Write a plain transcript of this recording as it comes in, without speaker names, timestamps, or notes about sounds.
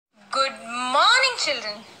Good morning,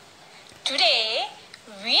 children. Today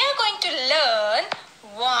we are going to learn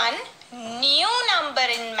one new number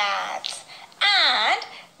in maths, and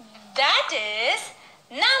that is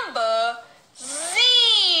number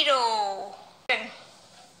 0.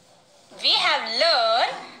 We have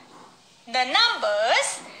learned the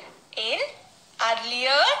numbers in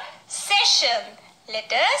earlier session. Let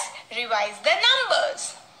us revise the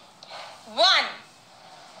numbers. 1,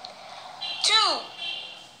 2,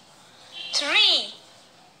 3,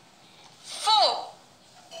 4,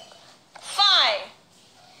 5,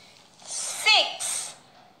 6,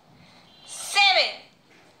 7,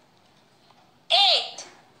 8,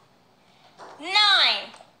 9,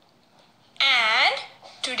 and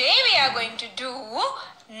today we are going to do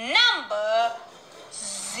number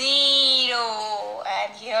 0,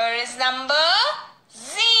 and here is number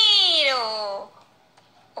 0.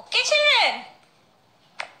 Okay, children?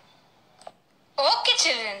 Okay,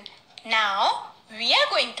 children. Now we are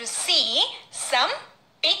going to see some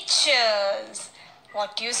pictures.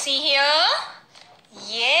 What do you see here?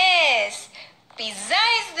 Yes, pizza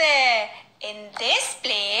is there. In this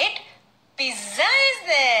plate, pizza is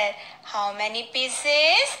there. How many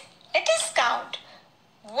pieces? Let us count.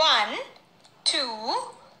 1, 2,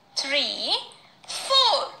 3,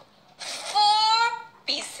 4. 4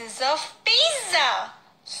 pieces of pizza.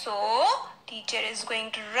 So, teacher is going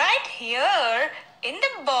to write here in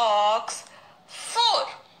the box 4.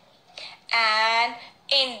 And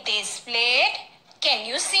in this plate, can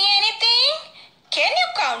you see anything? Can you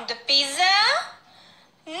count the pizza?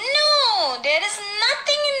 No, there is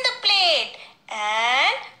nothing in the plate.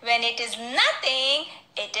 And when it is nothing,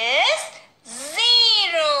 it is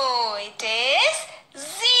 0. It is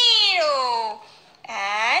 0.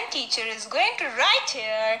 And teacher is going to write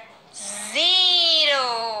here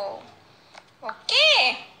 0.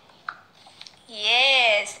 Okay.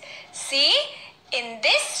 Yes. See, in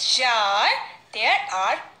this jar, there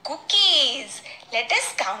are cookies. Let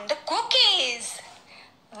us count the cookies.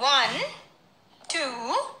 1, 2,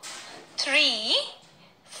 3,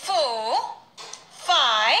 4,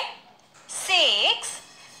 5, 6,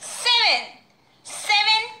 7. 7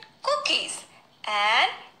 cookies.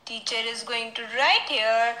 And teacher is going to write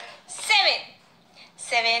here 7.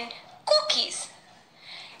 7 cookies.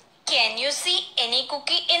 Can you see any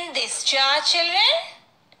cookie in this jar, children?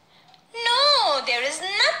 No, there is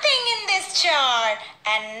nothing in this jar.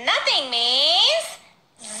 And nothing means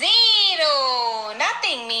 0.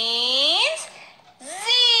 Nothing means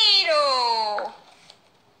 0.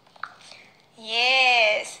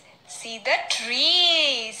 Yes. See the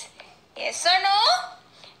trees. Yes or no?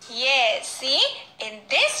 Yes. See, in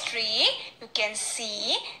this tree, you can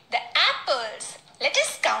see the apples. Let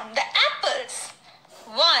us count the apples.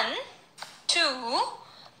 1, 2,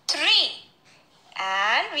 3.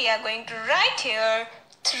 And we are going to write here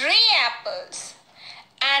 3 apples.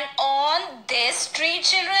 And on this tree,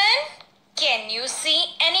 children, can you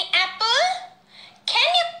see any apple?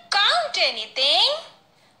 Can you count anything?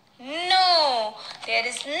 No, there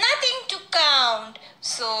is nothing to count.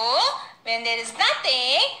 So, when there is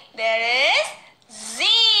nothing, there is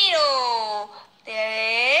 0.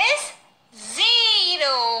 There is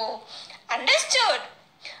 0. Understood?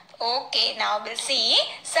 Okay, now we'll see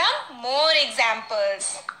some more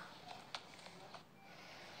examples.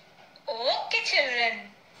 Okay,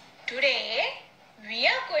 children. Today we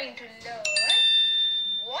are going to learn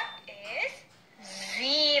what is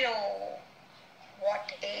 0.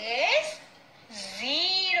 What is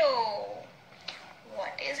 0?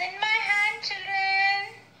 What is in my hand,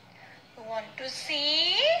 children? You want to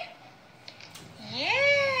see?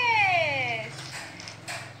 Yes.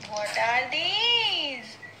 What are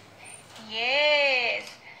these? Yes,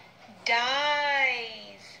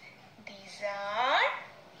 dice. These are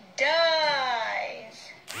dice.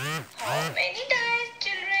 How many dice,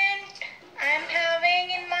 children, I am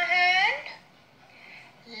having in my hand?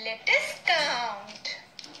 Let us count.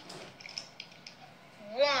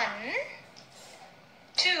 1,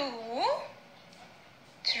 2,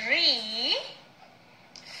 3,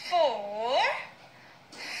 4,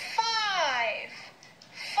 5.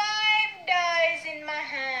 5 dice in my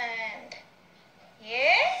hand.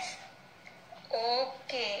 Yes?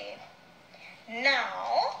 Okay.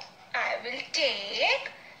 Now, I will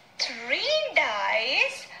take 3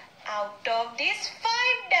 dice out of these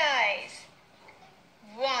 5 dice.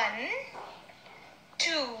 1,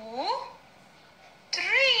 2,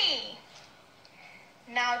 3.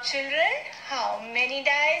 Now, children, how many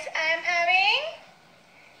dice I am having?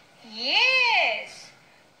 Yes,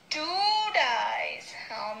 2 dice.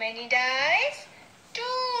 How many dice? 2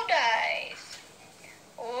 dice.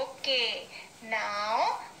 Okay,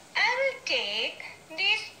 now I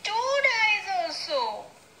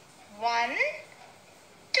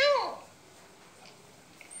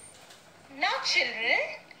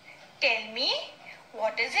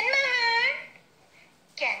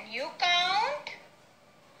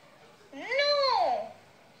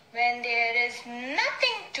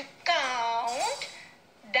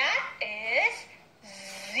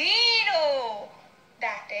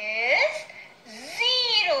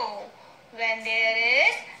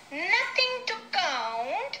nothing to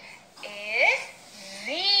count is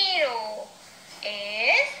 0.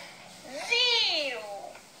 Is 0.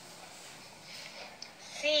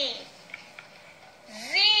 See,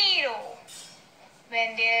 0.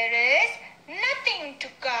 When there is nothing to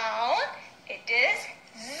count, it is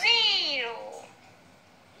 0.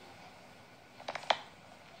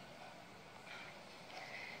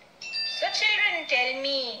 So children, tell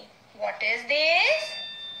me, what is this?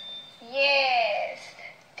 Yes,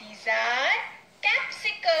 these are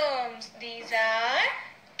capsicums. These are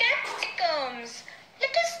capsicums.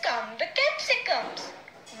 Let us count the capsicums.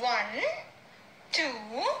 1, 2,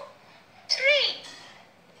 3.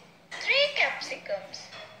 3 capsicums.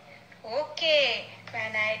 Okay,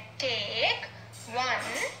 when I take 1,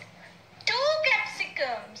 2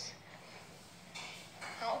 capsicums.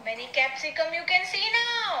 How many capsicum you can see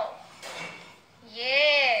now?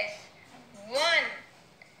 Yes, 1.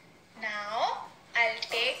 Now, I'll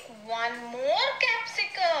take 1 more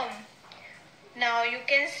capsicum. Now you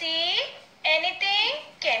can see anything?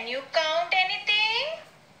 Can you count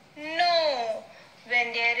anything? No.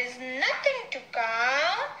 When there is nothing to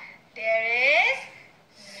count, there is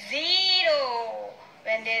 0.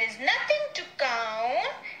 When there is nothing to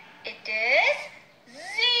count, it is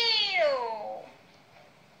 0.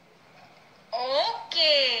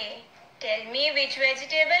 Okay. Tell me, which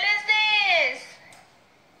vegetable is this?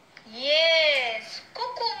 Yes,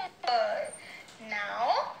 cucumber.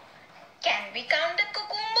 Now, can we count the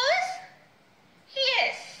cucumbers?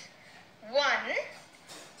 Yes. 1,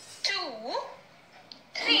 2,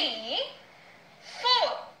 3,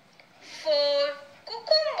 4. 4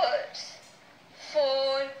 cucumbers.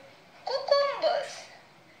 4 cucumbers.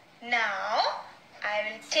 Now, I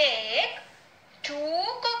will take 2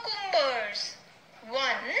 cucumbers. 1,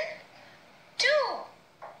 2.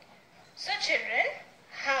 So children,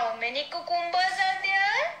 how many cucumbers are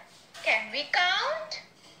there? Can we count?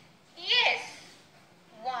 Yes.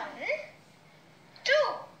 1, 2.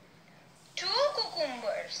 2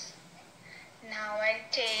 cucumbers. Now I'll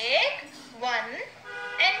take 1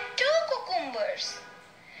 and 2 cucumbers.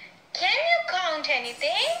 Can you count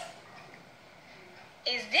anything?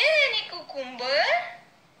 Is there any cucumber?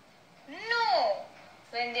 No.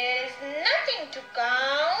 When there is nothing to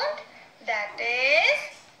count, that is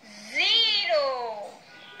 0.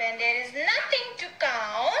 When there is nothing to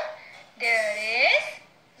count, there is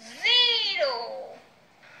 0.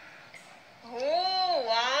 Oh,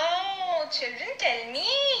 wow. Children, tell me,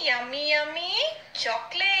 yummy, yummy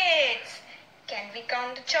chocolates. Can we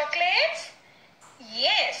count the chocolates?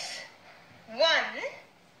 Yes. 1,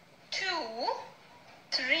 2,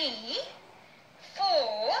 3,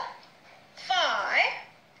 4, 5,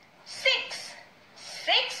 6.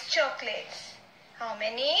 6 chocolates. How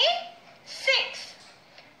many? 6.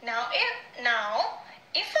 Now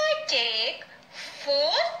if I take 4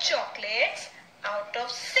 chocolates out of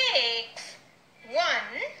 6, 1,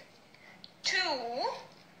 2,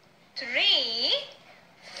 3,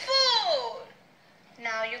 4.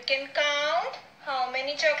 Now you can count how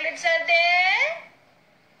many chocolates are there?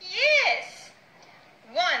 Yes.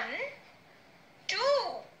 1, 2.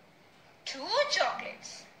 2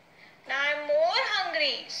 chocolates. Now I'm more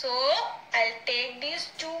hungry, so I'll take these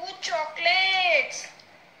 2 chocolates.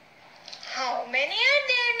 How many are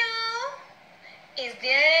there now? Is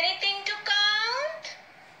there anything to count?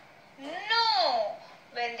 No.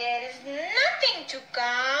 When there is nothing to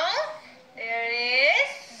count, there is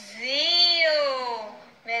 0.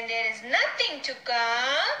 When there is nothing to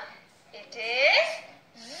count, it is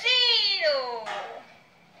 0.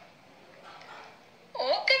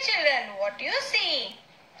 Okay children, what do you see?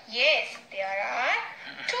 Yes, there are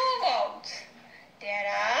 2 bowls. There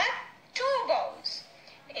are 2 bowls.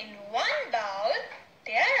 In one bowl,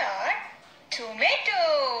 there are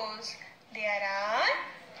tomatoes. There are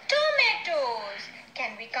tomatoes.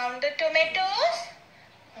 Can we count the tomatoes?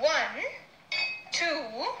 1, 2,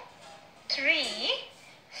 3,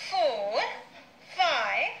 4,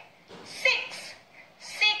 5, 6.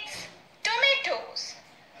 6 tomatoes.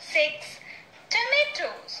 6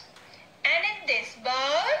 tomatoes. And in this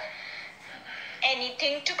bowl,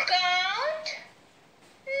 anything to count?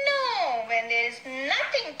 No. When there is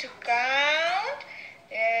nothing to count,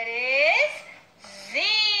 there is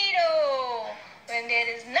 0. When there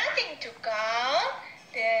is nothing to count,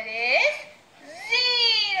 there is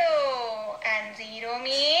 0. And 0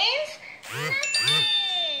 means nothing.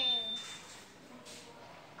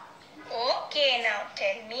 Okay, now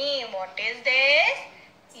tell me, what is this?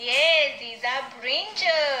 Yes, these are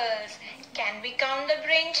brinjals. Can we count the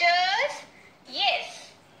brinjals?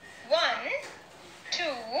 Yes. 1, 2,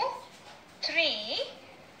 3,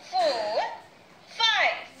 4,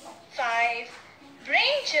 5.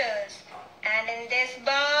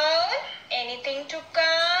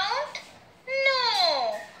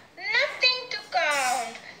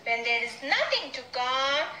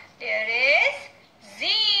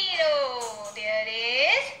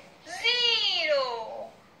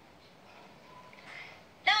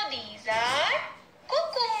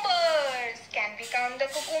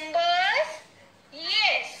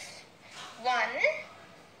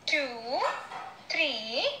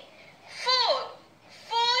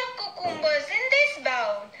 cucumbers in this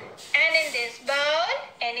bowl. And in this bowl,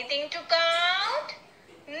 anything to count?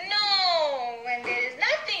 No. When there is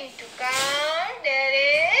nothing to count, there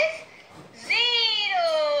is 0.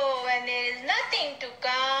 When there is nothing to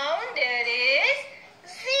count, there is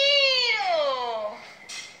 0.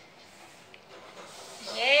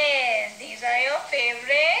 Yes, these are your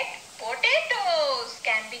favorite potatoes.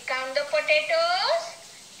 Can we count the potatoes?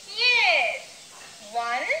 Yes. 1,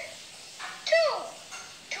 2.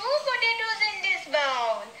 2 potatoes in this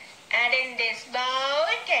bowl. And in this bowl,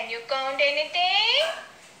 can you count anything?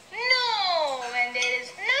 No. When there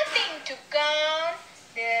is nothing to count,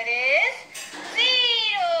 there is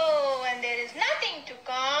 0. When there is nothing to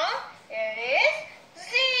count, there is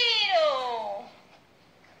 0.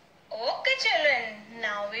 Okay, children.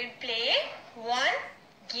 Now we'll play one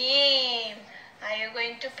game. Are you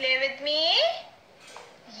going to play with me?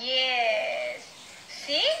 Yes.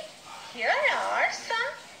 See, here are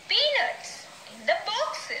some peanuts in the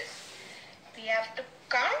boxes. We have to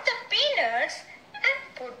count the peanuts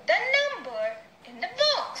and put the number in the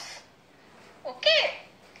box. Okay,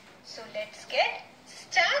 so let's get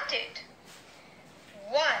started.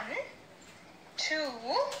 1, 2,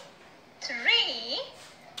 3,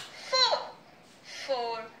 4.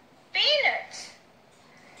 4 peanuts.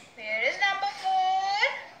 Where is number 4?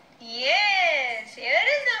 Yes, here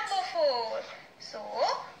is number 4. So,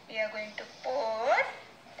 we are going to put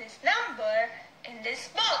this number in this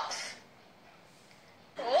box.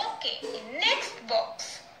 Okay, in next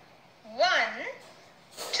box. 1,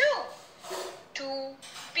 2. 2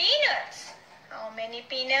 peanuts. How many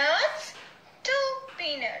peanuts? 2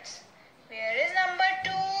 peanuts. Where is number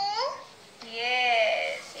 2?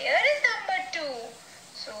 Yes, here is number 2.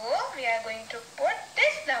 So, we are going to put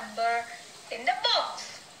this number in the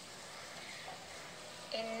box.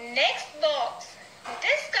 In next box, let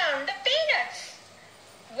us count the peanuts.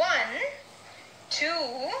 1, 2,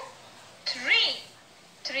 3.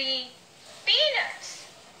 3 peanuts.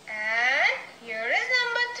 And here is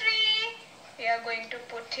number 3. We are going to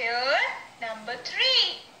put here number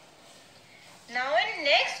 3. Now in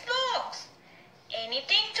next box,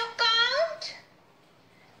 anything to count?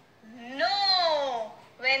 No.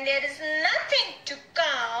 When there is nothing to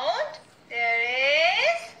count, there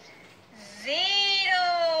is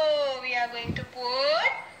 0. We are going to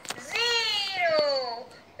put 0.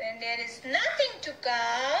 When there is nothing to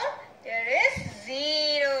count, there is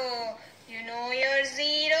 0. You know your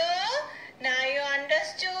 0? Now you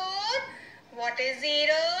understood what is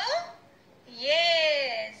 0?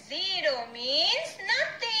 Yes, 0 means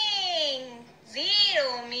nothing.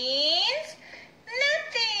 0 means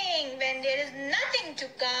nothing. When there is nothing to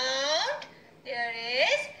count, there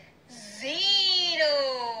is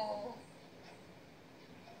 0.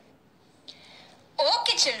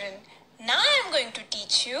 Okay, children. Now I am going to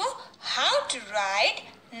teach you how to write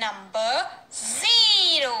number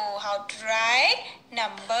 0. How to write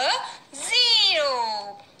number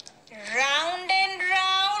 0. Round and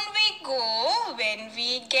round we go. When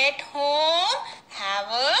we get home, have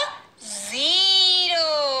a 0.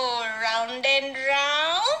 Round and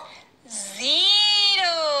round,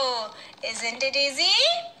 0. Isn't it easy?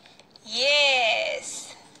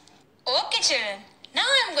 Yes. Okay, children. Now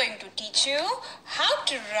I am going to teach you how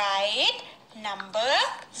to write number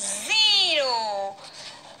 0.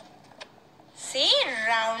 See,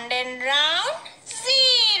 round and round,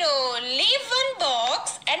 0. Leave one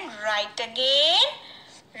box and write again.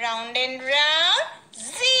 Round and round,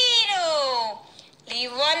 0.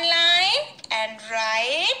 Leave one line and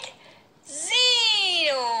write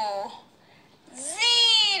 0.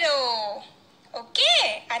 0.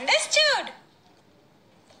 Okay, understood?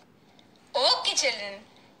 Okay, children.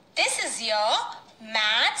 This is your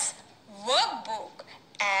maths workbook.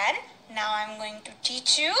 And now I am going to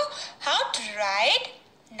teach you how to write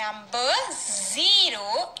number 0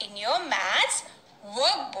 in your maths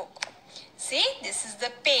workbook. See, this is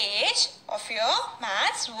the page of your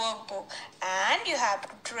maths workbook. And you have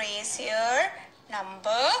to trace here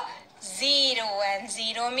number 0. And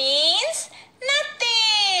 0 means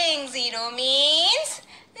nothing. 0 means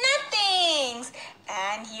nothing.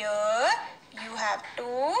 And here you have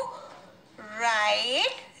to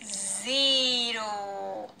write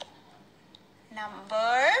 0.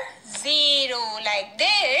 Number 0. Like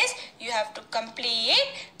this, you have to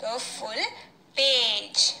complete the full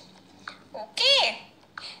page. Okay.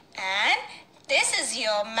 And this is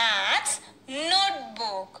your maths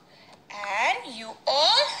notebook. And you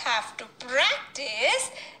all have to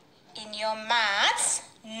practice in your maths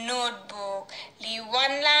notebook. Leave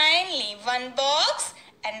one line, leave one box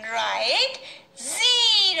and write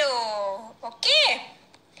 0. Okay.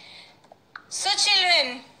 So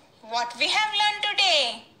children, what what we have learned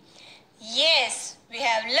today? Yes, we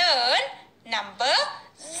have learned number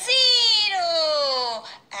 0.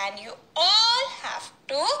 And you all have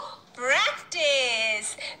to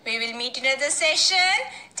practice. We will meet in another session.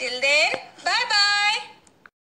 Till then, bye-bye.